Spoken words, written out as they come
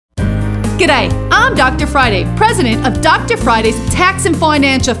G'day, I'm Dr. Friday, president of Dr. Friday's Tax and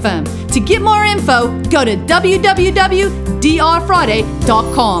Financial Firm. To get more info, go to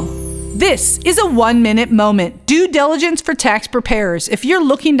www.drfriday.com. This is a 1-minute moment. Due diligence for tax preparers. If you're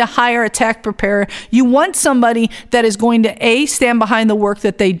looking to hire a tax preparer, you want somebody that is going to A, stand behind the work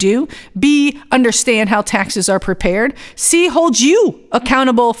that they do, B, understand how taxes are prepared, C, hold you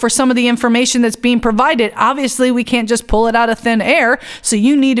accountable for some of the information that's being provided. Obviously, we can't just pull it out of thin air, so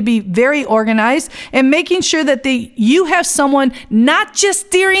you need to be very organized and making sure that you have someone not just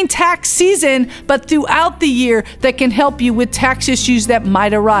during tax season, but throughout the year that can help you with tax issues that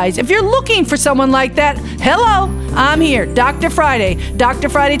might arise. If you're looking for someone like that, hello, I'm here, Dr. Friday, Dr.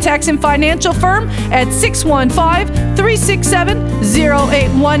 Friday Tax and Financial Firm at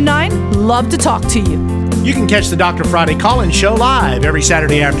 615-367-0819. Love to talk to you. You can catch the Dr. Friday call-in show live every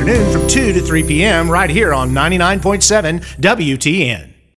Saturday afternoon from 2 to 3 p.m. right here on 99.7 WTN.